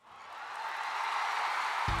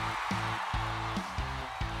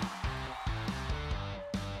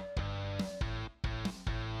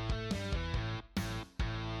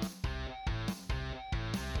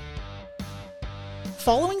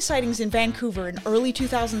Following sightings in Vancouver in early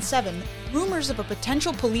 2007, rumors of a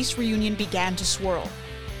potential police reunion began to swirl.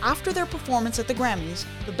 After their performance at the Grammys,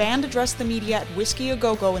 the band addressed the media at Whiskey A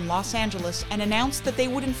Go Go in Los Angeles and announced that they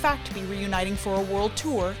would in fact be reuniting for a world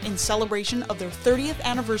tour in celebration of their 30th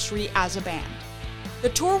anniversary as a band. The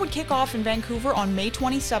tour would kick off in Vancouver on May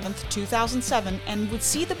 27, 2007, and would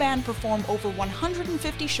see the band perform over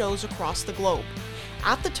 150 shows across the globe.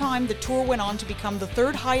 At the time, the tour went on to become the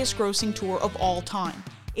third highest grossing tour of all time.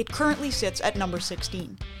 It currently sits at number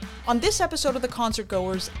 16. On this episode of The Concert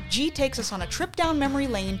Goers, G takes us on a trip down memory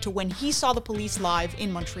lane to when he saw the Police live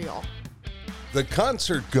in Montreal. The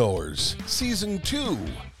Concert Goers, Season 2.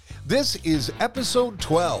 This is Episode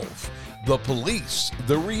 12, The Police,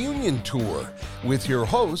 The Reunion Tour, with your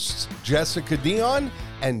hosts, Jessica Dion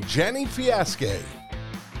and Jenny Fiasque.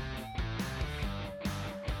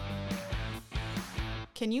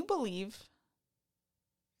 Can you believe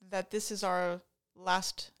that this is our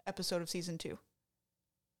last episode of Season 2?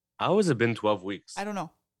 How has it been 12 weeks? I don't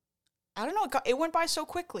know. It went by so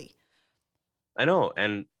quickly. I know.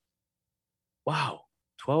 And wow,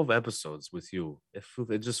 12 episodes with you.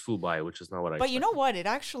 It just flew by, which is not what I But expected. you know what? It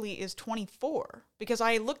actually is 24 because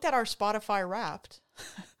I looked at our Spotify Wrapped.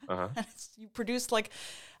 Uh-huh. And you produced like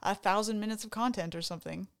 1,000 minutes of content or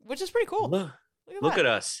something, which is pretty cool. Look at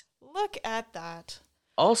us. Look at that.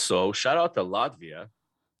 Also, shout out to Latvia.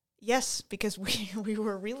 Yes, because we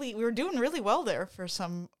were doing really well there for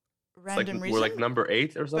some random reason. We're like number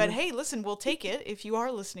 8 or something. But hey, listen, we'll take it. If you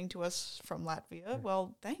are listening to us from Latvia,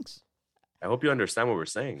 well, thanks. I hope you understand what we're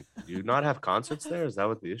saying. Do you not have concerts there? Is that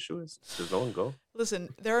what the issue is? Does no one go?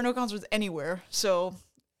 Listen, there are no concerts anywhere, so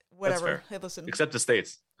whatever. That's fair. Hey, listen. Except the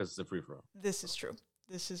States, because it's a free-for-all. This is true.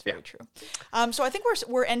 This is very true. So I think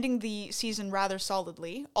we're ending the season rather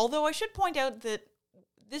solidly, although I should point out that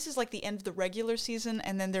this is like the end of the regular season,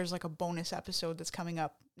 and then there's like a bonus episode that's coming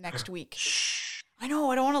up next week. I know,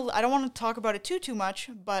 I don't want to talk about it too much,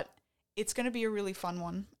 but it's going to be a really fun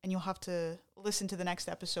one, and you'll have to listen to the next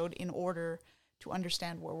episode in order to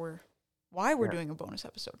understand why we're doing a bonus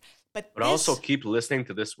episode. But also keep listening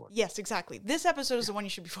to this one. Yes, exactly. This episode is the one you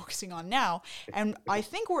should be focusing on now, and I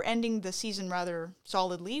think we're ending the season rather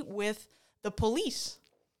solidly with the police.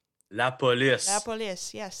 La Police. La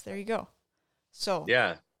Police, yes, there you go. So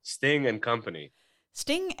yeah, Sting and Company.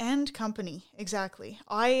 Sting and Company, exactly.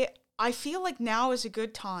 I feel like now is a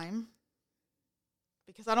good time,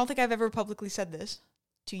 because I don't think I've ever publicly said this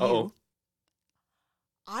to you.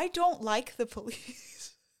 I don't like the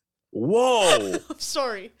Police. Whoa! I'm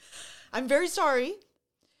sorry. I'm very sorry,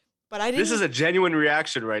 but I didn't. This is a genuine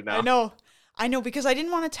reaction right now. I know, because I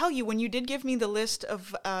didn't want to tell you when you did give me the list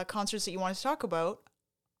of concerts that you wanted to talk about.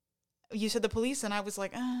 You said the Police, and I was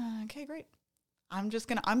like, okay, great. I'm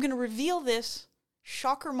gonna reveal this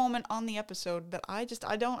shocker moment on the episode that I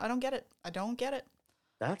don't get it. I don't get it.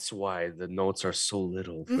 That's why the notes are so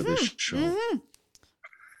little for this show. Mm-hmm.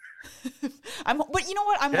 But you know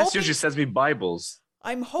what? Jess usually sends me Bibles.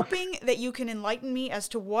 I'm hoping that you can enlighten me as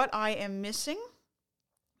to what I am missing.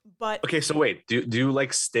 But okay, so wait, do you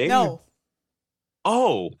like Sting? No.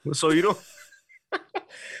 Oh, so you don't.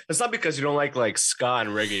 It's not because you don't like ska and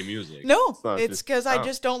reggae music. No, it's because I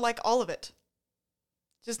just don't like all of it.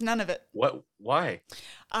 Just none of it. What? Why?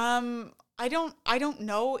 I don't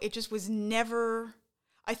know. It just was never.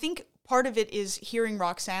 I think part of it is hearing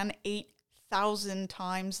Roxanne 8,000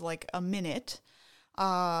 times like a minute,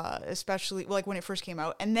 especially like when it first came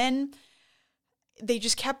out, and then they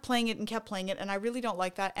just kept playing it, and I really don't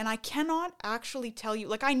like that. And I cannot actually tell you,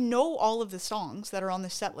 like, I know all of the songs that are on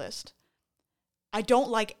this set list. I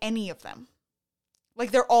don't like any of them.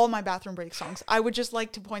 Like, they're all my bathroom break songs. I would just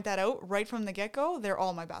like to point that out right from the get-go. They're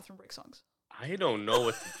all my bathroom break songs. I don't know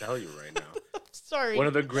what to tell you right now. Sorry. One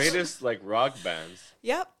of the greatest, like, rock bands.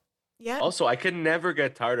 Yep. Yeah. Also, I can never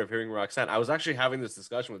get tired of hearing Roxanne. I was actually having this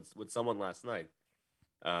discussion with someone last night.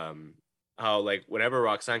 How, like, whenever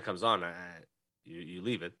Roxanne comes on, you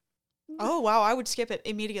leave it. Oh, wow. I would skip it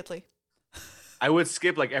immediately. I would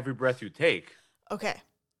skip, like, Every Breath You Take. Okay.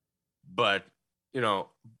 But, you know...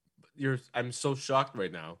 I'm so shocked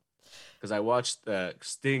right now because I watched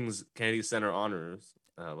Sting's Kennedy Center Honors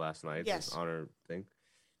last night. Yes. This honor thing,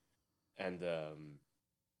 and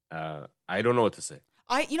I don't know what to say.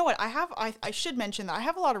 You know what? I should mention that I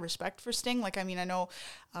have a lot of respect for Sting. Like, I mean, I know,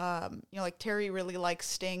 like Terry really likes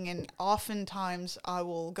Sting, and oftentimes I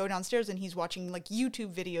will go downstairs and he's watching like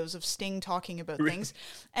YouTube videos of Sting talking about things,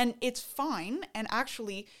 and it's fine. And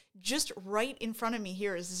actually, just right in front of me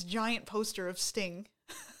here is this giant poster of Sting.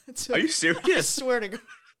 Are you serious? I swear to God.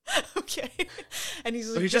 Okay. And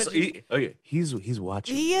he's he's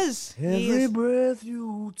watching. He is. Every breath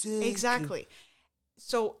you take. Exactly.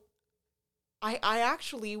 So I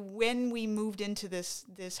actually, when we moved into this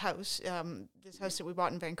house, this house that we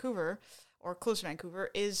bought in Vancouver, or close to Vancouver,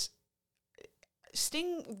 is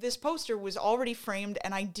Sting. This poster was already framed,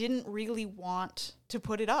 and I didn't really want to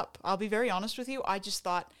put it up. I'll be very honest with you. I just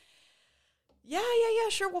thought, yeah,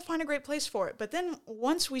 sure, we'll find a great place for it. But then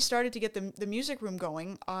once we started to get the music room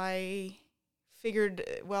going, I figured,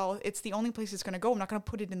 well, it's the only place it's going to go. I'm not going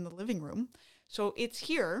to put it in the living room. So it's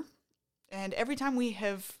here. And every time we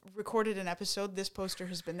have recorded an episode, this poster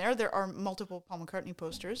has been there. There are multiple Paul McCartney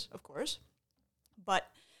posters, of course. But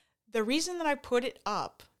the reason that I put it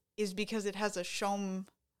up is because it has a Shom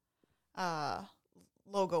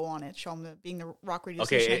logo on it. Shom being the rock radio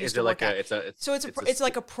station I used to work at. It's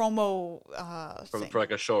like a promo thing. For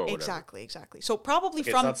like a show or whatever. Exactly. So probably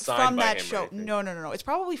from that show. No. It's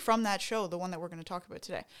probably from that show, the one that we're going to talk about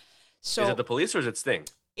today. So is it the Police or is it Sting?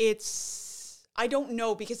 I don't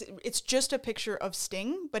know, because it's just a picture of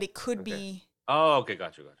Sting, but it could be. Oh, okay,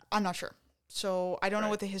 gotcha. I'm not sure. So I don't know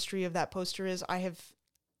what the history of that poster is.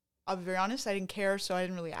 I'll be very honest, I didn't care, so I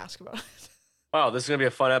didn't really ask about it. Wow, this is going to be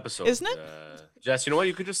a fun episode. Isn't it? Jess, you know what?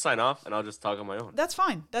 You could just sign off and I'll just talk on my own. That's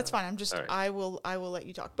fine. I'm just, right. I will let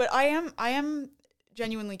you talk. But I am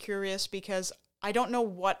genuinely curious because I don't know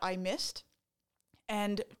what I missed.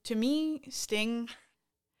 And to me, Sting,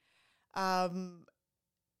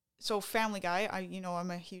 so Family Guy,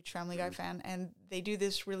 I'm a huge Family Guy fan, and they do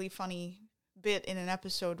this really funny bit in an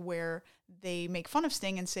episode where they make fun of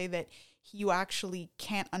Sting and say that you actually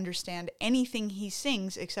can't understand anything he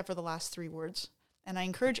sings except for the last 3 words. And I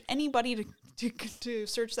encourage anybody to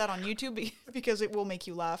search that on YouTube because it will make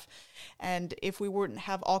you laugh. And if we wouldn't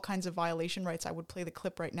have all kinds of violation rights, I would play the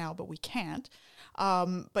clip right now, but we can't.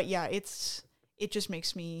 But yeah, it just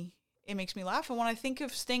makes me laugh. And when I think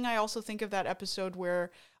of Sting, I also think of that episode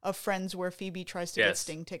of Friends where Phoebe tries to get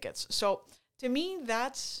Sting tickets. So to me,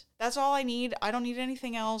 that's all I need. I don't need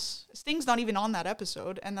anything else. Sting's not even on that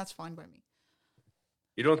episode, and that's fine by me.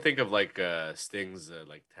 You don't think of like Sting's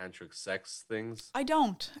like tantric sex things? I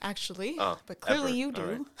don't actually, but clearly you do.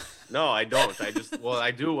 Right. No, I don't. I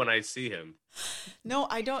do when I see him. No,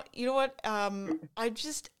 I don't. You know what? I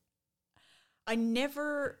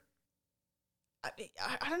never. I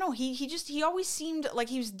don't know. He always seemed like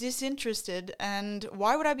he was disinterested, and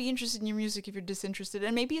why would I be interested in your music if you're disinterested?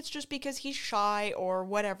 And maybe it's just because he's shy or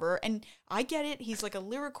whatever. And I get it. He's like a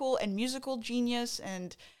lyrical and musical genius,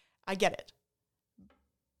 and I get it.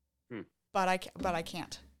 But I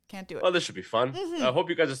can't do it. Well, this should be fun. Mm-hmm. I hope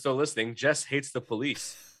you guys are still listening. Jess hates the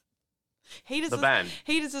Police. Hate is a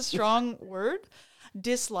strong word.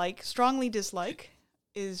 Strongly dislike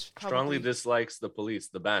is probably... Strongly dislikes the Police,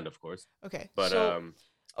 the band, of course. Okay. But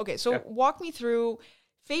so walk me through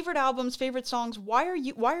favorite albums, favorite songs. Why are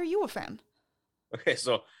you a fan? Okay,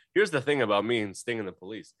 so here's the thing about me and Sting and the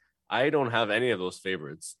Police. I don't have any of those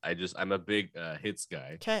favorites. I'm a big hits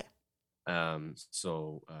guy. Okay. I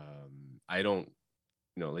don't,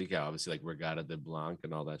 obviously like Regatta de Blanc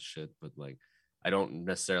and all that shit, but like I don't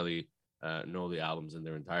necessarily know the albums in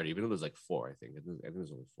their entirety, even though there's like 4, I think there's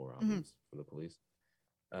only 4 albums from the Police.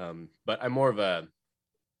 But I'm more of a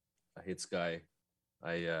hits guy.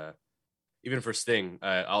 I even for Sting,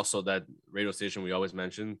 also that radio station we always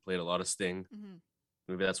mention played a lot of Sting. Mm-hmm.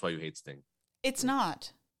 Maybe that's why you hate Sting. It's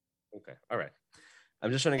not. Okay, all right.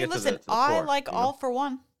 I'm just trying to get to the core, I like All for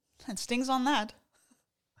One, and Sting's on that.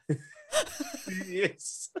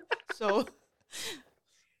 Yes. So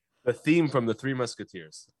the theme from the Three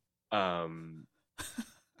Musketeers.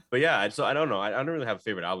 But yeah, so I don't know. I don't really have a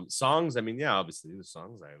favorite album. Songs, I mean, yeah, obviously the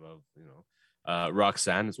songs I love.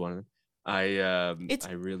 Roxanne is one of them. I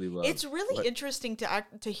really love. It's really interesting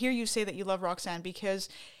to hear you say that you love Roxanne because,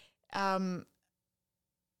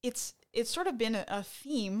 it's sort of been a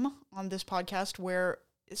theme on this podcast where,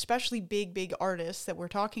 especially big artists that we're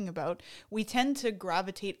talking about, we tend to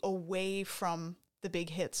gravitate away from the big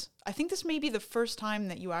hits. I think this may be the first time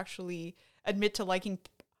that you actually admit to liking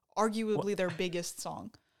arguably their biggest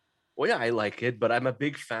song. Well, yeah, I like it, but I'm a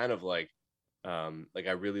big fan of like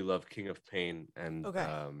I really love King of Pain and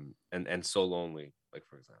and So Lonely, like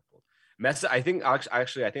for example. I think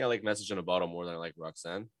I like Message in a Bottle more than I like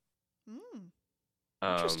Roxanne.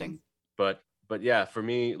 Interesting. But yeah, for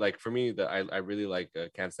me, I really like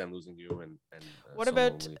Can't Stand Losing You and what So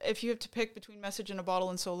about Lonely. if you have to pick between Message in a Bottle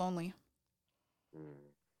and So Lonely?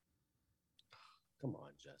 Come on,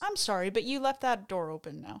 Jess. I'm sorry, but you left that door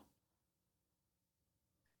open now.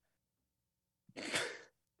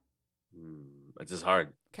 It's just hard.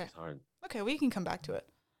 Okay. It's hard. Okay, well, you can come back to it.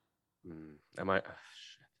 I might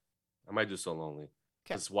do So Lonely.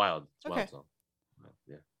 Okay. It's wild. It's okay. wild song.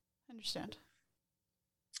 Yeah. I understand.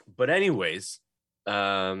 But anyways,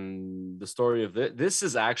 The story of this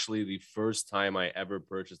is actually the first time I ever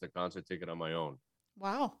purchased a concert ticket on my own.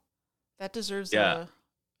 Wow. That deserves Yeah.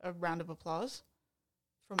 a round of applause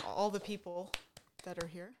from all the people that are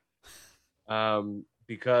here.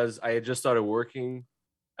 Because I had just started working,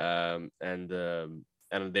 and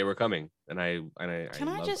they were coming, and I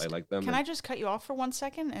liked them. Can I just cut you off for 1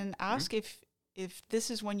 second and Mhm. ask if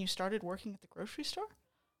this is when you started working at the grocery store?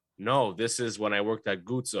 No, this is when I worked at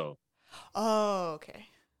Guzzo. Oh, okay.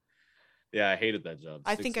 Yeah, I hated that job.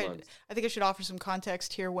 I 6 think months. I think I should offer some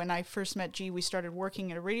context here. When I first met G, we started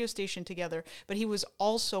working at a radio station together, but he was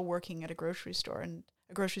also working at a grocery store, and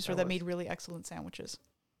a grocery store that made really excellent sandwiches.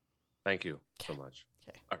 Thank you so much.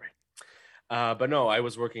 Okay. All right. But no, I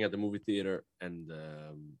was working at the movie theater, and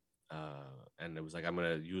it was like, I'm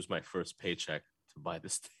gonna use my first paycheck to buy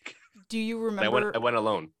this ticket. Do you remember? I went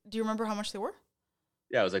alone. Do you remember how much they were?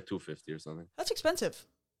 Yeah, it was like $250 or something. That's expensive.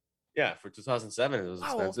 Yeah, for 2007, it was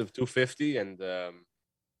expensive, $250, and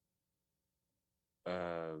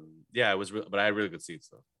yeah, it was, but I had really good seats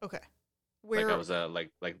though. Okay. Like I was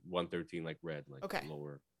like 113, like red, like okay.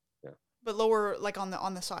 lower. Yeah. But lower, like on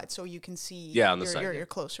the side, so you can see. Yeah, on the side. You're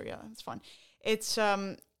closer. Yeah, it's fun. It's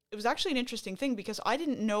it was actually an interesting thing because I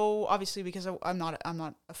didn't know, obviously, because I'm not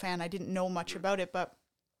a fan. I didn't know much about it, but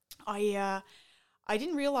I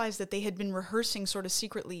didn't realize that they had been rehearsing sort of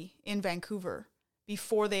secretly in Vancouver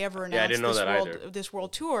before they ever announced I didn't know this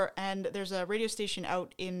world tour. And there's a radio station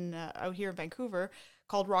out here in Vancouver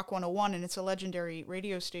called Rock 101, and it's a legendary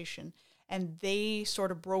radio station. And they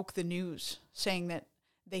sort of broke the news, saying that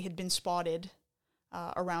they had been spotted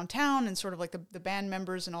around town, and sort of like the band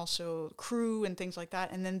members and also crew and things like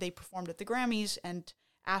that. And then they performed at the Grammys, and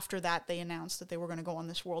after that they announced that they were going to go on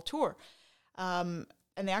this world tour. And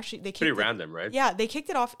they pretty random, right? Yeah, they kicked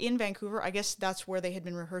it off in Vancouver. I guess that's where they had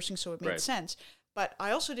been rehearsing, so it made sense. But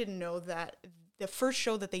I also didn't know that the first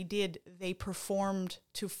show that they did, they performed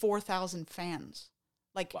to 4,000 fans,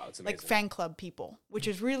 like fan club people, which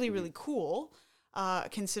is really, really cool,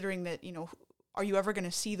 considering that, are you ever going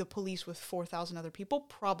to see the Police with 4,000 other people?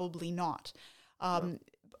 Probably not. No.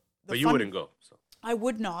 But you wouldn't go. So I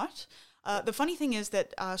would not. The funny thing is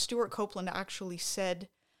that Stuart Copeland actually said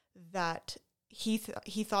that he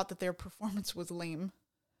thought that their performance was lame.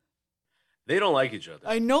 They don't like each other.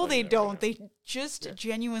 I know they don't. They just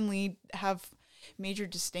genuinely have major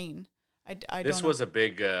disdain. This was a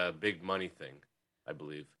big money thing, I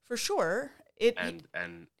believe. For sure.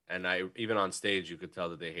 And I, even on stage, you could tell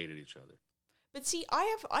that they hated each other. But see,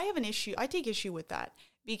 I have an issue. I take issue with that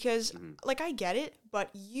because, like, I get it, but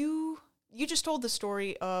you just told the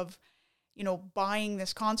story of, buying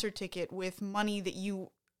this concert ticket with money that you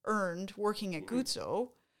earned working at Guzzo.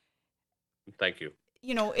 Thank you.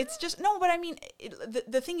 It's just no, but I mean,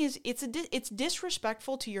 the thing is, it's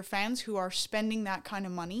disrespectful to your fans who are spending that kind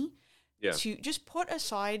of money. Yeah. To just put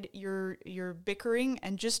aside your bickering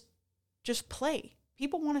and just play.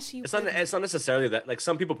 People want to see you. It's not necessarily that. Like,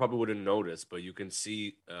 some people probably wouldn't notice, but you can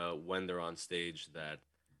see when they're on stage that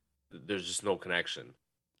there's just no connection.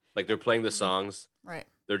 Like, they're playing the songs, right?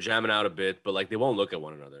 They're jamming out a bit, but like they won't look at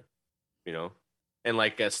one another, And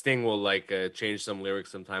like Sting will like change some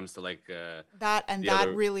lyrics sometimes to like that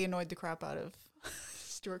really annoyed the crap out of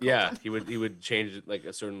Stuart Copeland. Yeah, he would change it, like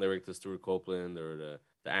a certain lyric to Stuart Copeland or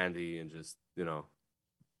to Andy, and just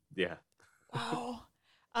yeah. Wow.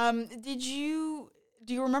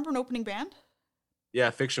 Do you remember an opening band? Yeah,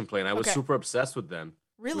 Fiction Plane. I was super obsessed with them.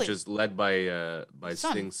 Really? Which is led by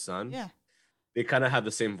Sting's son. Yeah. They kind of have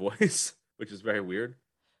the same voice, which is very weird.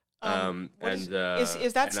 Is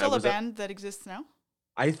that still a band that exists now?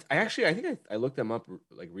 I think I looked them up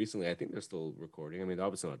like recently. I think they're still recording. I mean, they're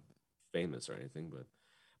obviously not famous or anything,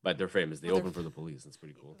 but they're famous. They open for the Police. That's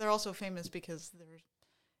pretty cool. They're also famous because they're,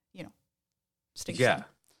 Sting's son.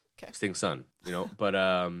 Okay. Sting's son, But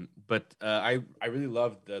I really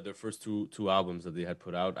loved their first two albums that they had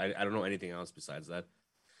put out. I don't know anything else besides that.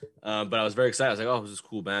 But I was very excited. I was like, oh, it was this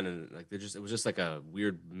cool band, and like it was just like a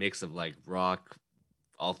weird mix of like rock,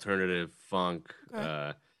 alternative, funk.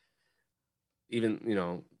 Okay. Even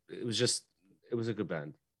it was a good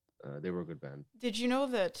band. They were a good band. Did you know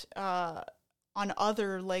that on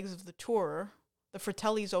other legs of the tour, the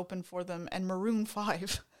Fratellis opened for them and Maroon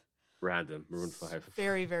 5? Random. Maroon 5.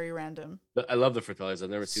 Very, very random. I love the Fratellis. I've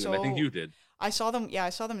never seen them. I think you did. I saw them. Yeah, I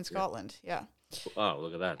saw them in Scotland. Yeah. Oh,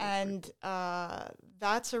 look at that. And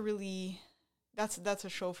that's a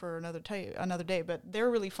show for another day. But they're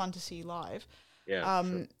really fun to see live. Yeah.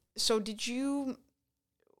 Sure. So did you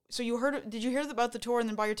hear about the tour and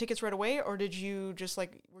then buy your tickets right away, or did you just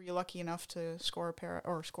were you lucky enough to score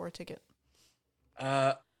a ticket?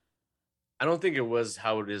 I don't think it was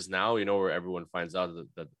how it is now, where everyone finds out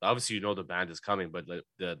that obviously the band is coming, but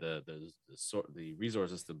the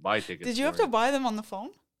resources to buy tickets. Did you have to buy them on the phone?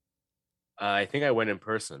 I think I went in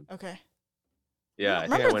person. Okay. Yeah, I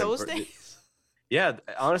think I Remember went those days? Yeah,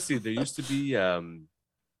 honestly, there used to be a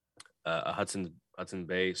Hudson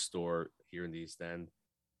Bay store here in the East End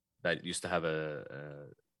that used to have a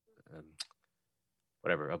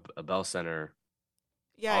Bell Center.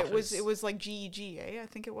 Yeah, office. it was like GEG, I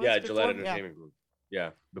think it was. Yeah, before. Gillette Entertainment Group.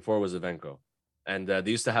 Yeah, before it was Evenco, and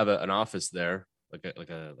they used to have an office there, like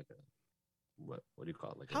a what do you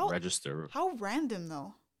call it, like a register. How random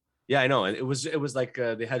though. Yeah, I know, and it was like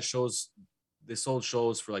they had shows. They sold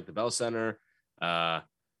shows for like the Bell Center, like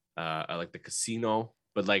the casino,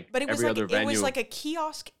 but it was every other venue. It was like a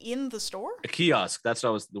kiosk in the store. A kiosk. That's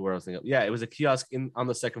what the word I was thinking of. Yeah, it was a kiosk on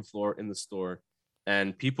the second floor in the store.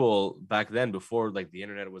 And people back then, before like the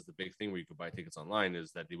internet was the big thing where you could buy tickets online,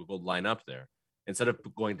 is that they would go line up there. Instead of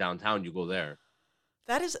going downtown, you go there.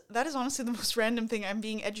 That is honestly the most random thing. I'm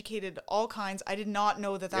being educated all kinds. I did not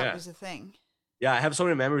know that was a thing. Yeah, I have so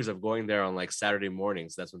many memories of going there on like Saturday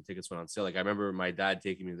mornings. That's when tickets went on sale. Like I remember my dad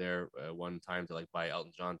taking me there one time to like buy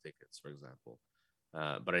Elton John tickets, for example.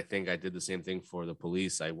 But I think I did the same thing for the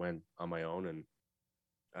Police. I went on my own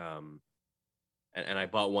and I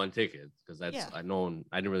bought one ticket because I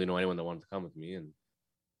didn't really know anyone that wanted to come with me,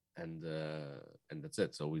 and that's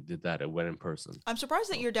it. So we did that. I went in person. I'm surprised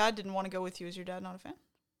that your dad didn't want to go with you. Is your dad not a fan?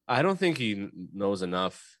 I don't think he knows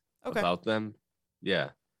enough about them. Yeah,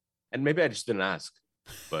 and maybe I just didn't ask,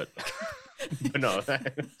 but but no.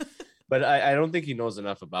 But I don't think he knows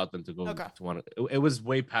enough about them to go to want to. It was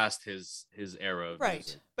way past his era of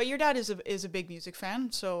music. But your dad is a big music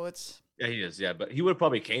fan, so it's. Yeah, he is. Yeah, but he would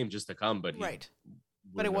probably came just to come, but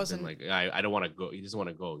but it wasn't like I don't want to go. He doesn't want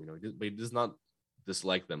to go, but he does not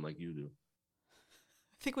dislike them like you do.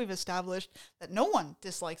 I think we've established that no one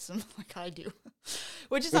dislikes them like I do,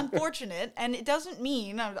 which is unfortunate. And it doesn't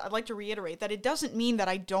mean, I'd like to reiterate that it doesn't mean that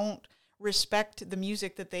I don't respect the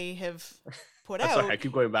music that they have put out. Sorry, I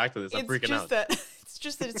keep going back to this. I'm freaking out. It's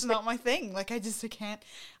just that it's not my thing. Like I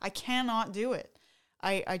cannot do it.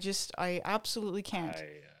 I absolutely can't.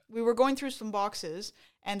 We were going through some boxes,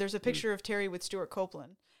 and there's a picture of Terry with Stuart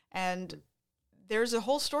Copeland, and there's a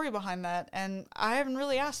whole story behind that, and I haven't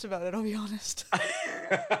really asked about it, I'll be honest.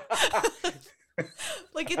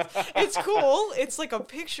 Like it's cool. It's like a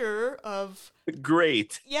picture of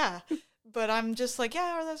great. Yeah. But I'm just like,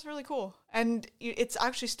 yeah, that's really cool. And it's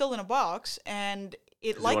actually still in a box, and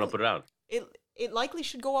you want to put it out. It likely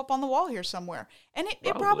should go up on the wall here somewhere. And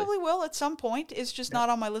it probably will at some point. It's just not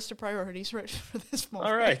on my list of priorities right for this moment.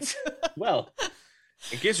 All right. Well,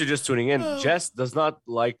 in case you're just tuning in, Jess does not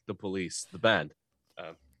like the Police, the band.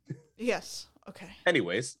 Yes. Okay.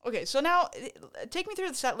 Anyways. Okay, so now take me through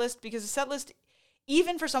the set list, because the set list,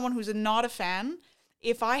 even for someone who's not a fan,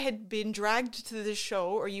 if I had been dragged to this show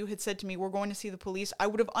or you had said to me, we're going to see the Police, I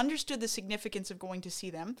would have understood the significance of going to see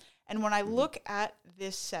them. And when I look at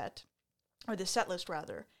this set, or the set list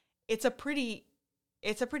rather, it's a pretty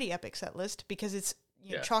epic set list, because it's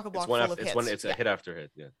chock-a-block full of hits. It's a hit after hit.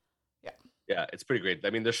 Yeah, it's pretty great. I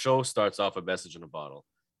mean, the show starts off a message in a bottle.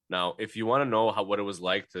 Now, if you want to know what it was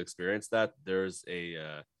like to experience that, there's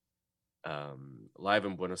a live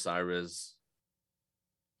in Buenos Aires.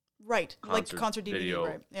 Right, like concert DVD, video,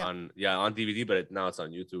 right? Yeah. On DVD, but now it's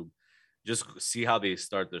on YouTube. Just see how they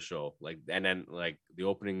start the show, and then the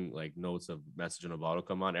opening notes of "Message in a Bottle"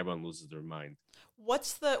 come on. Everyone loses their mind.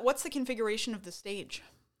 What's the configuration of the stage?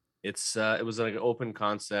 It was like an open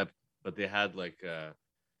concept, but they had the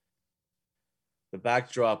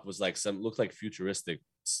backdrop was looked like futuristic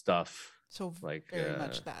stuff. So very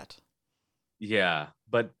much that. Yeah,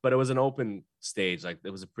 but it was an open stage.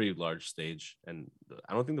 It was a pretty large stage, and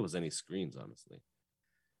I don't think there was any screens, honestly.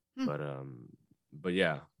 But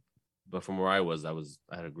yeah, but from where I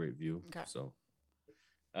had a great view. Okay. So,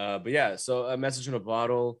 but yeah, so A Message in a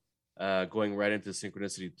Bottle, going right into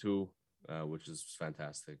Synchronicity 2, which is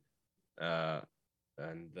fantastic. Yeah,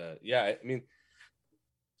 I mean,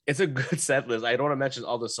 it's a good set list. I don't want to mention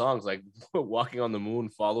all the songs. Walking on the Moon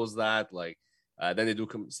follows that. Then they do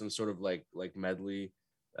some sort of medley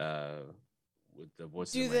with the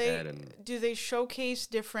voices in my head. And do they showcase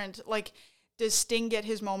different, does Sting get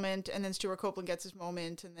his moment, and then Stuart Copeland gets his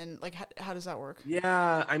moment, and then how does that work?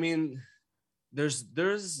 Yeah, I mean, there was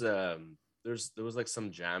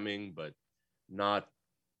some jamming, but not,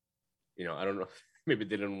 I don't know. Maybe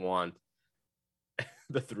they didn't want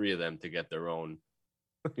the three of them to get their own,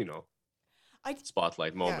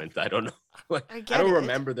 spotlight moment. I don't know. Like, I I get don't it.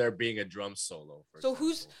 remember there being a drum solo. So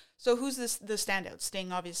who's this the standout?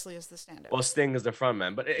 Sting obviously is the standout. Well, Sting is the front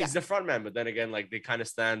man, but Yeah. he's the front man. But then again, like they kind of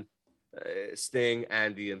stand Sting,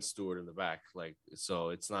 Andy, and Stewart in the back. Like, so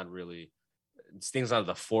it's not really Sting's not at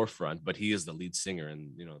the forefront, but he is the lead singer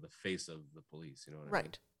and the face of the Police. You know what I mean?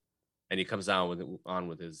 Right. And he comes down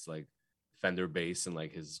with his like Fender bass and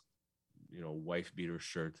like his wife beater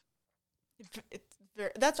shirt.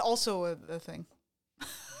 That's also a thing.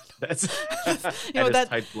 That's and his that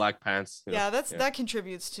tight black pants. That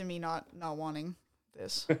contributes to me not wanting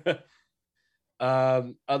this.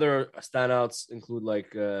 Other standouts include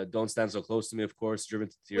like "Don't Stand So Close to Me," of course, "Driven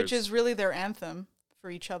to Tears," which is really their anthem for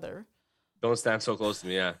each other. "Don't Stand So Close to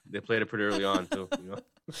Me." Yeah, they played it pretty early on too.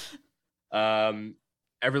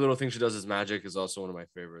 "Every Little Thing She Does Is Magic" is also one of my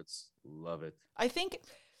favorites. Love it. I think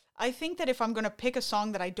that if I'm gonna pick a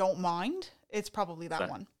song that I don't mind, it's probably that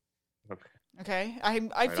one. Okay.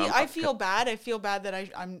 I feel bad. I feel bad that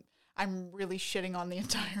I'm really shitting on the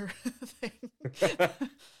entire thing.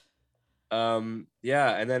 Yeah,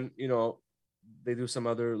 and then they do some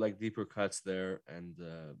other like deeper cuts there and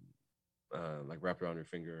like Wrapped Around Your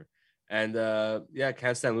Finger. And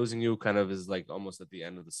Can't Stand Losing You kind of is like almost at the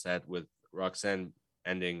end of the set with Roxanne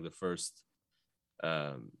ending the first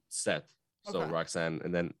set. So Okay. Roxanne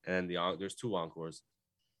and there's two encores.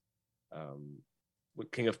 With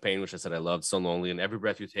King of Pain, which I said I loved, So Lonely, and Every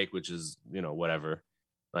Breath You Take, which is whatever.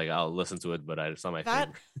 Like I'll listen to it, but it's not my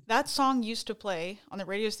favorite. That song used to play on the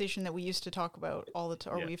radio station that we used to talk about all the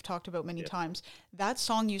time, or we've talked about many times. That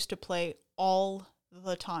song used to play all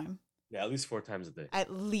the time. Yeah, at least 4 times a day. At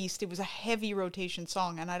least. It was a heavy rotation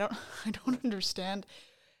song, and I don't understand.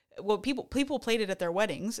 Well, people played it at their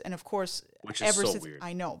weddings, and of course, which is so weird.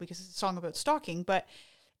 I know, because it's a song about stalking, but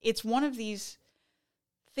it's one of these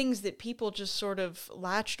things that people just sort of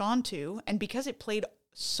latched onto, and because it played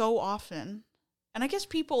so often, and I guess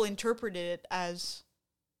people interpreted it as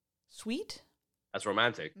sweet. That's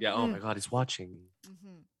romantic. Yeah. Oh my God, he's watching.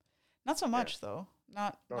 Mm-hmm. Not so much though.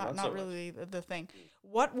 Not so really the thing.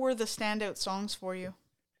 What were the standout songs for you?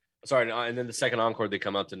 Sorry, and then the second encore they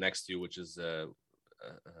come out to Next to You, which is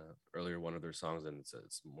earlier one of their songs, and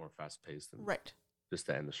it's more fast paced. Right. Just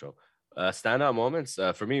to end the show. Standout moments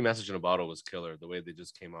for me, Message in a Bottle was killer. The way they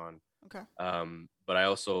just came on. Okay. But I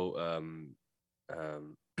also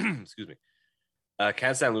excuse me.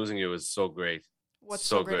 Can't Stand Losing You is so great. What's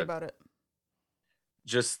so great about it?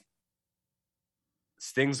 Just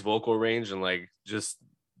Sting's vocal range and like just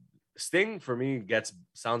Sting for me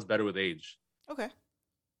sounds better with age. Okay.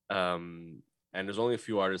 And there's only a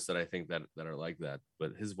few artists that I think that are like that,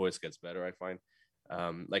 but his voice gets better, I find.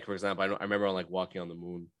 Like for example, I remember on like Walking on the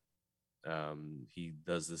Moon, he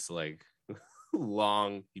does this like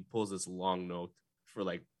he pulls this long note for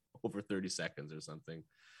like over 30 seconds or something.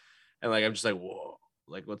 And like, I'm just like, whoa,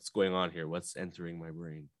 like what's going on here? What's entering my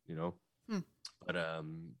brain, But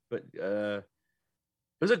it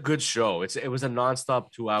was a good show. It was a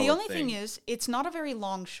nonstop 2 hour. The only thing is, it's not a very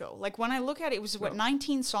long show. Like when I look at it, it was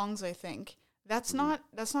 19 songs, I think. That's not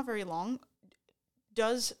very long.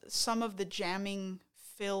 Does some of the jamming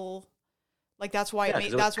fill? Like that's why it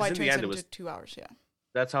turns into 2 hours. Yeah.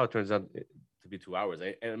 That's how it turns out to be 2 hours.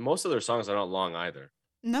 And most of their songs are not long either.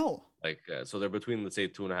 No. Like so they're between, let's say,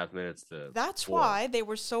 2.5 minutes to. That's 4. why they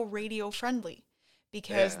were so radio friendly,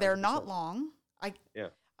 because they're not long.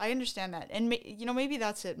 I understand that, and maybe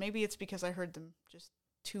that's it. Maybe it's because I heard them just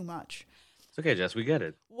too much. It's okay, Jess. We get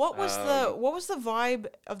it. What was the vibe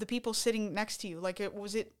of the people sitting next to you? Like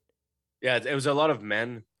was it? Yeah, it was a lot of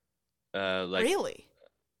men. Really?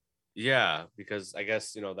 Yeah, because I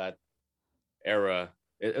guess that era.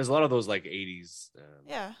 It was a lot of those like 80s.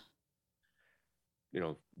 Yeah.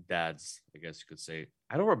 Dads, I guess you could say.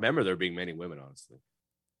 I don't remember there being many women, honestly.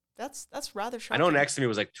 That's rather shocking. I know next to me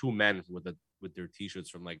was like 2 men with their T-shirts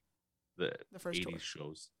from like the first 80s tour.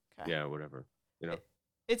 Shows. Okay. Yeah, whatever.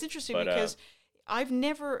 It's interesting because I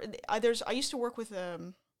used to work with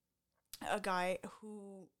a guy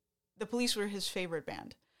who the Police were his favorite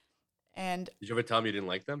band. And did you ever tell him you didn't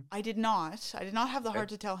like them? I did not. I did not have the heart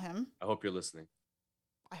to tell him. I hope you're listening.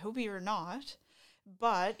 I hope you're not.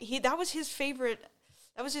 But that was his favorite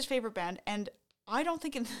band, and I don't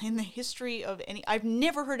think in the history of I've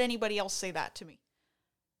never heard anybody else say that to me.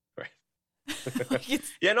 Right.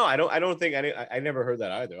 Yeah, no, I don't think I never heard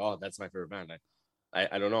that either. Oh, that's my favorite band.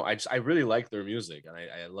 I don't know. I really like their music, and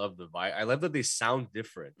I love the vibe. I love that they sound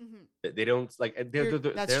different. Mm-hmm. They don't like they're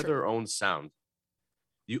their own sound.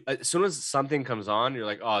 As soon as something comes on, you're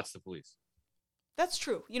like, oh, it's the Police. That's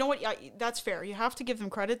true. You know what? That's fair. You have to give them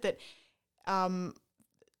credit that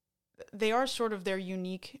they are sort of their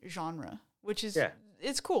unique genre. which is Yeah.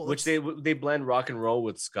 it's cool. Which they blend rock and roll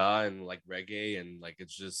with ska and like reggae, and like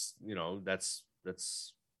it's just,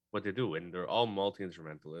 that's what they do, and they're all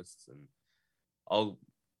multi-instrumentalists and all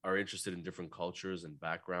are interested in different cultures and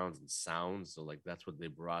backgrounds and sounds. So like that's what they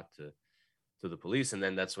brought to the police. And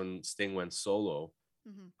then that's when Sting went solo.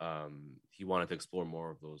 He wanted to explore more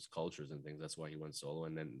of those cultures and things. That's why he went solo.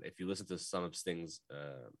 And then if you listen to some of Sting's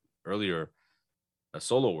earlier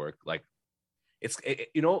solo work, like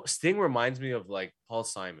Sting reminds me of like Paul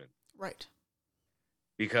Simon, Right.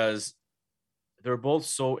 because they're both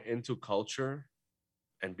so into culture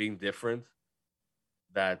and being different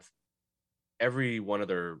that every one of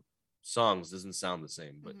their songs doesn't sound the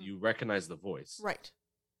same, but you recognize the voice. Right.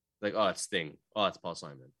 Like, oh, it's Sting. Oh, it's Paul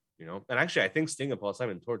Simon. And actually, I think Sting and Paul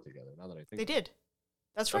Simon toured together. Now that I think they did.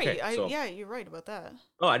 That's right. Okay, Yeah, you're right about that.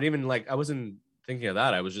 Oh, I didn't even I wasn't thinking of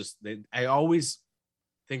that. I was just I always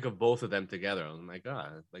think of both of them together. I'm like,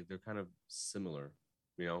 like they're kind of similar,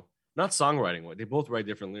 Not songwriting. They both write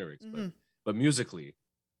different lyrics, but musically,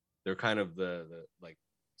 they're kind of the like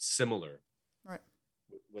similar. Right.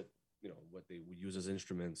 With what they use as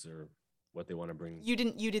instruments or what they want to bring. You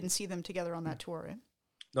didn't see them together on that tour, right?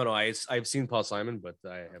 No, I've seen Paul Simon, but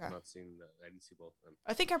I have not seen. I didn't see both of them.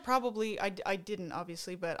 I think I didn't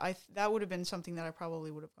obviously, but that would have been something that I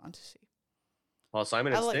probably would have gone to see. Paul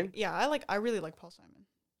Simon and Sting. Yeah, I really like Paul Simon,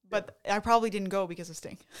 but I probably didn't go because of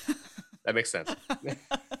Sting. That makes sense. But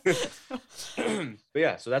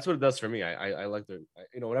yeah, so that's what it does for me. I like their.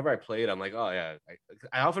 Whenever I play it, I'm like, oh yeah.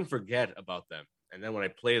 I often forget about them, and then when I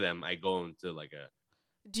play them, I go into like a.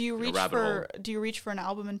 Do you reach for an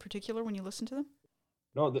album in particular when you listen to them?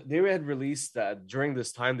 No, they had released during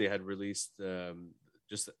this time. They had released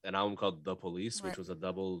just an album called The Police, which was a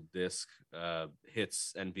double disc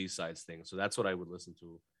hits and B-sides thing. So that's what I would listen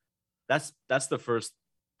to. That's the first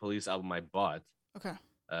Police album I bought. Okay.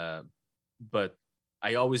 But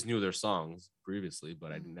I always knew their songs previously,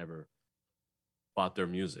 but I never bought their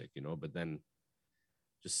music, But then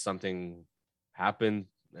just something happened,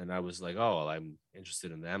 and I was like, oh, well, I'm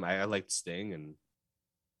interested in them. I liked Sting, and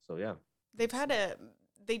so yeah.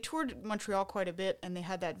 They toured Montreal quite a bit, and they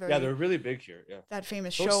had that they're really big here. Yeah, that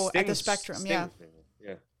famous show at the Spectrum. Yeah,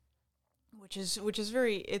 which is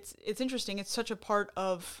very it's interesting. It's such a part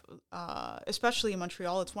of, especially in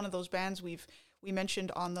Montreal. It's one of those bands we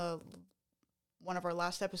mentioned on one of our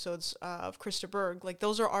last episodes of Krista Berg. Like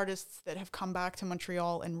those are artists that have come back to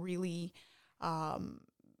Montreal and really have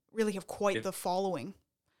quite the following.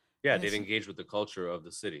 Yeah, they've engaged with the culture of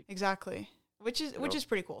the city. Exactly. Which is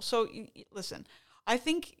pretty cool. So listen, I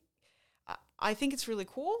think it's really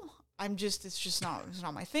cool. It's just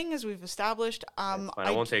not my thing, as we've established.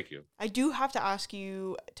 I won't take you. I do have to ask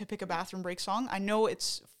you to pick a bathroom break song. I know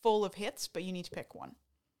it's full of hits, but you need to pick one.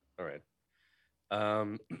 All right.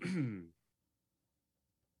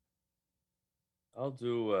 I'll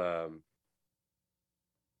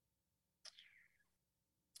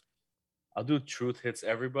do Truth Hits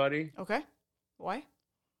Everybody. Okay. Why?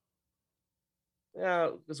 Yeah,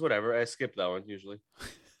 it's whatever. I skip that one usually.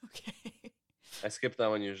 Okay. I skip that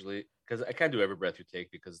one usually because I can't do Every Breath You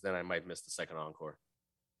Take because then I might miss the second encore.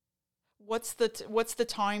 What's the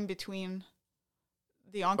time between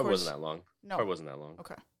the encores? It wasn't that long. No, it wasn't that long.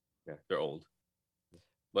 Okay. Yeah, they're old.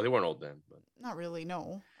 Well, they weren't old then, but not really.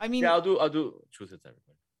 No, I mean. Yeah, I'll do Truth Hits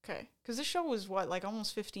Everybody. Okay, because this show was like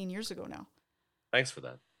almost 15 years ago now. Thanks for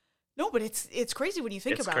that. No, but it's crazy when you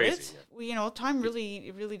think about it. Yeah. Time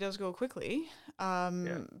really does go quickly.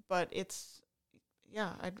 But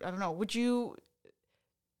I don't know. Would you,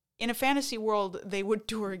 in a fantasy world, they would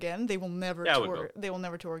tour again? They will never tour. They will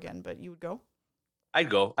never tour again. But you would go? I'd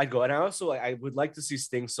go, and I would like to see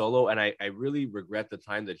Sting solo. And I really regret the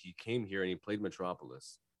time that he came here and he played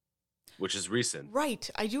Metropolis, which is recent. Right,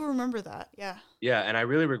 I do remember that. Yeah. Yeah, and I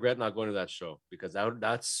really regret not going to that show because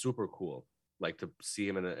that's super cool. Like to see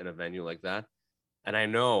him in a venue like that. And I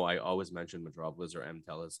know I always mention Metropolis or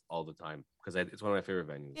M-Telus all the time because it's one of my favorite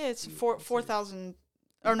venues. Yeah, it's 4,000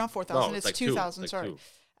 or not 4,000. It's like 2,000. Sorry.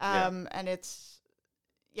 And it's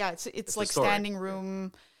like historic. Standing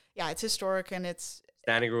room. Yeah, it's historic and it's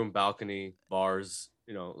standing room, balcony, bars.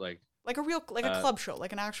 Like a real a club show,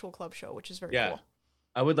 like an actual club show, which is very cool.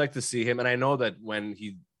 I would like to see him, and I know that when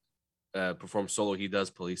he performs solo, he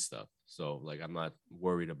does police stuff. So like, I'm not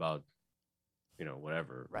worried about.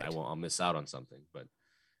 Whatever. Right. I'll miss out on something, but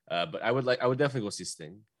I would definitely go see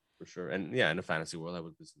Sting for sure. And yeah, in a fantasy world, I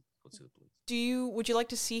would go see the Police. Would you like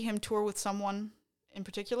to see him tour with someone in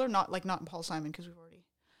particular? Not Paul Simon, because we've already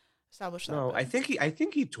established that. No, but... I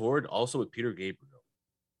think he toured also with Peter Gabriel,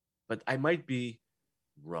 but I might be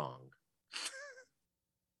wrong.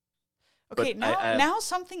 Okay, now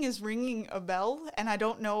something is ringing a bell, and I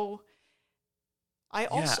don't know.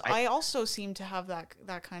 I also seem to have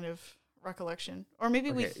that kind of recollection, or maybe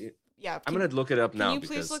I'm gonna look it up now. Can you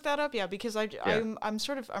please look that up? Yeah, because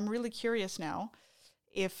I'm really curious now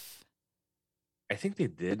if I think they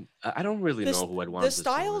did. I don't really know who I'd want. The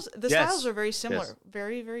styles are very similar. Yes.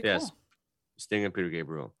 Very, very cool. Sting and Peter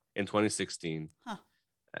Gabriel in 2016. Huh.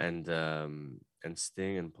 And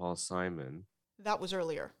Sting and Paul Simon. That was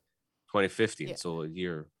earlier. 2015. Yeah. So a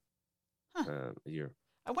year. Huh. A year.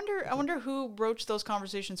 I wonder who broached those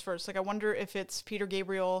conversations first. Like, I wonder if it's Peter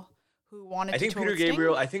Gabriel who wanted to tour with Sting. I think Peter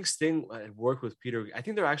Gabriel. I think Sting worked with Peter. I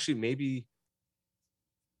think they're actually maybe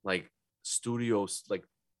like studios, like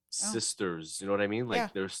sisters. You know what I mean?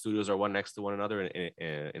 Like their studios are one next to one another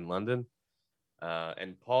in London.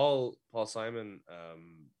 And Paul Simon.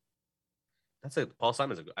 That's it. Paul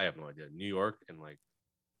Simon's I have no idea. New York and like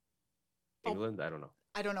England. I don't know.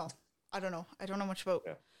 I don't know much about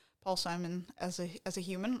Paul Simon as a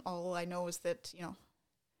human. All I know is that, you know,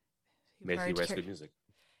 he writes good music.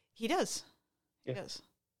 He does. He does.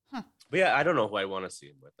 Huh. But yeah, I don't know who I want to see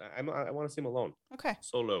him with. I want to see him alone. Okay.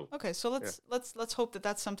 Solo. Okay, so let's hope that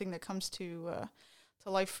that's something that comes to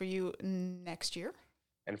life for you next year.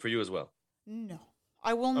 And for you as well. No,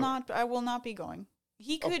 I will not. I will not be going.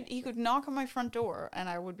 He could knock on my front door, and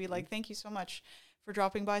I would be like, "Thank you so much for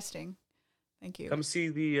dropping by, Sting. Thank you." Come see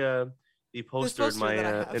the poster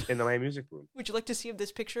in my music room. Would you like to see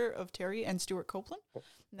this picture of Terry and Stuart Copeland?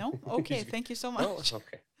 No? Okay, thank you so much. Oh,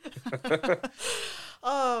 okay.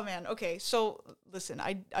 Oh man. Okay, so listen,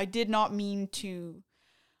 I did not mean to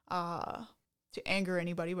anger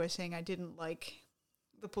anybody by saying I didn't like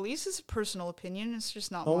the Police. Is a personal opinion. It's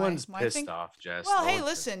just not my one's pissed thing. Off, Jess. Well, hey,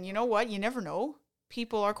 listen. You know what? You never know.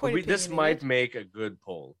 People are quite. This might make a good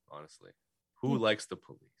poll, honestly. Who likes the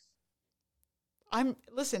Police?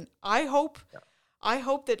 Listen. I hope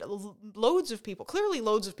that loads of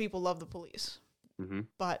people love the Police. Mm-hmm.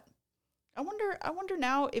 But I wonder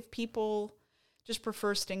now if people just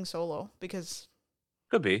prefer Sting solo, because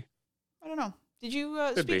could be. I don't know. Did you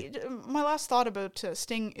my last thought about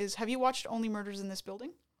Sting is, have you watched Only Murders in This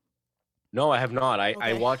Building? No, I have not.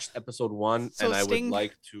 I watched episode 1, so and I would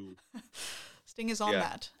like to. Sting is on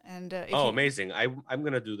that, and amazing! I'm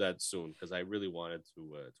gonna do that soon because I really wanted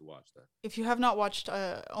to watch that. If you have not watched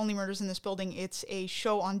Only Murders in This Building, it's a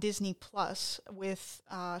show on Disney Plus with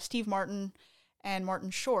Steve Martin and Martin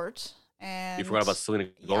Short. And you forgot about Selena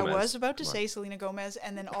Gomez. Yeah, I was about to say Selena Gomez,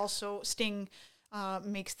 and then also Sting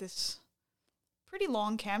makes this pretty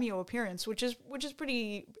long cameo appearance, which is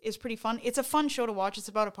pretty fun. It's a fun show to watch. It's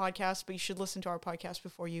about a podcast, but you should listen to our podcast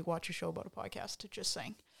before you watch a show about a podcast. Just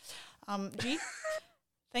saying. G,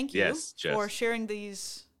 thank you for sharing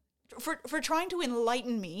these, for trying to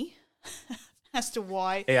enlighten me as to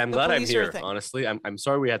why. Hey, I'm glad I'm here. Honestly, I'm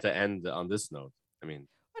sorry we had to end on this note. I mean,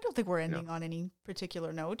 I don't think we're ending on any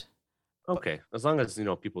particular note. Okay, as long as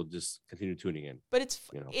people just continue tuning in. But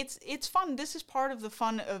it's fun. This is part of the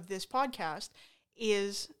fun of this podcast,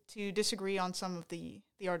 is to disagree on some of the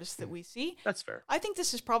artists that we see. That's fair. I think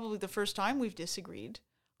this is probably the first time we've disagreed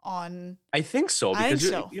on. I think so, because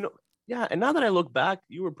you know. Yeah, and now that I look back,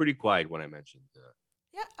 you were pretty quiet when I mentioned.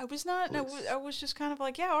 Yeah, I was not. I was just kind of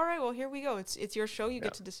like, yeah, all right, well, here we go. It's your show. You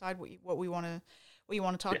get to decide what we want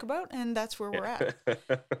to talk about, and that's where we're at.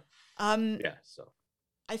 So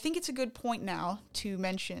I think it's a good point now to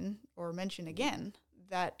mention again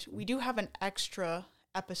that we do have an extra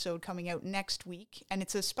episode coming out next week, and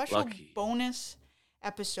it's a special bonus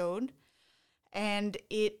episode, and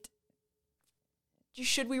it.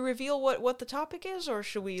 Should we reveal what the topic is, or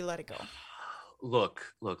should we let it go?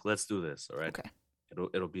 Look, let's do this, all right? Okay.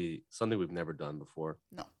 It'll be something we've never done before.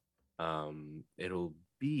 No. It'll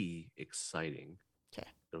be exciting. Okay.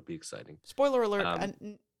 It'll be exciting. Spoiler alert,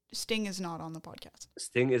 Sting is not on the podcast.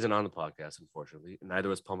 Sting isn't on the podcast, unfortunately. Neither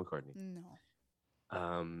was Paul McCartney.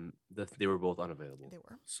 No. They were both unavailable. They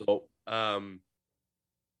were. So,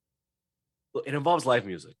 it involves live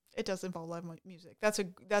music. It does involve live music. That's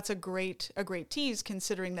a great tease,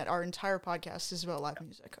 considering that our entire podcast is about live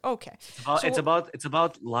music. Okay. It's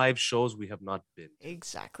about live shows we have not been to.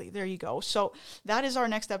 Exactly. There you go. So that is our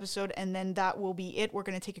next episode, and then that will be it. We're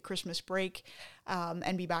going to take a Christmas break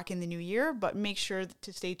and be back in the new year, but make sure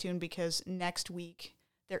to stay tuned, because next week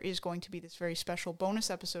there is going to be this very special bonus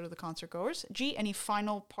episode of The Concert Goers. G, any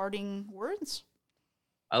final parting words?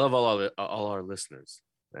 I love all our listeners.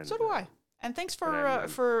 And, so do I. And thanks for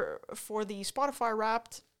the Spotify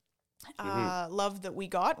Wrapped love that we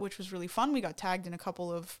got, which was really fun. We got tagged in a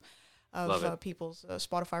couple of people's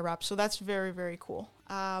Spotify Wraps, so that's very, very cool.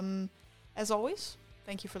 As always,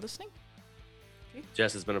 thank you for listening.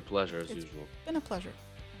 Jess, it's been a pleasure as usual. Been a pleasure.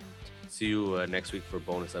 See you next week for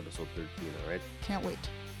bonus episode 13, all right? Can't wait.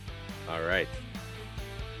 All right.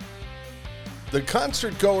 The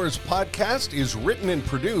Concert Goers podcast is written and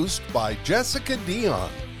produced by Jessica Dion,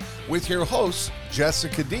 with your hosts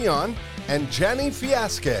Jessica Dion and Jenny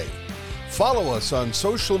Fiasque. Follow us on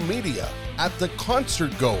social media at The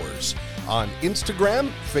Concert Goers on Instagram,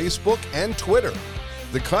 Facebook, and Twitter.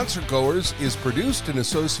 The Concert Goers is produced in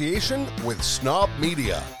association with Snob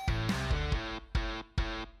Media.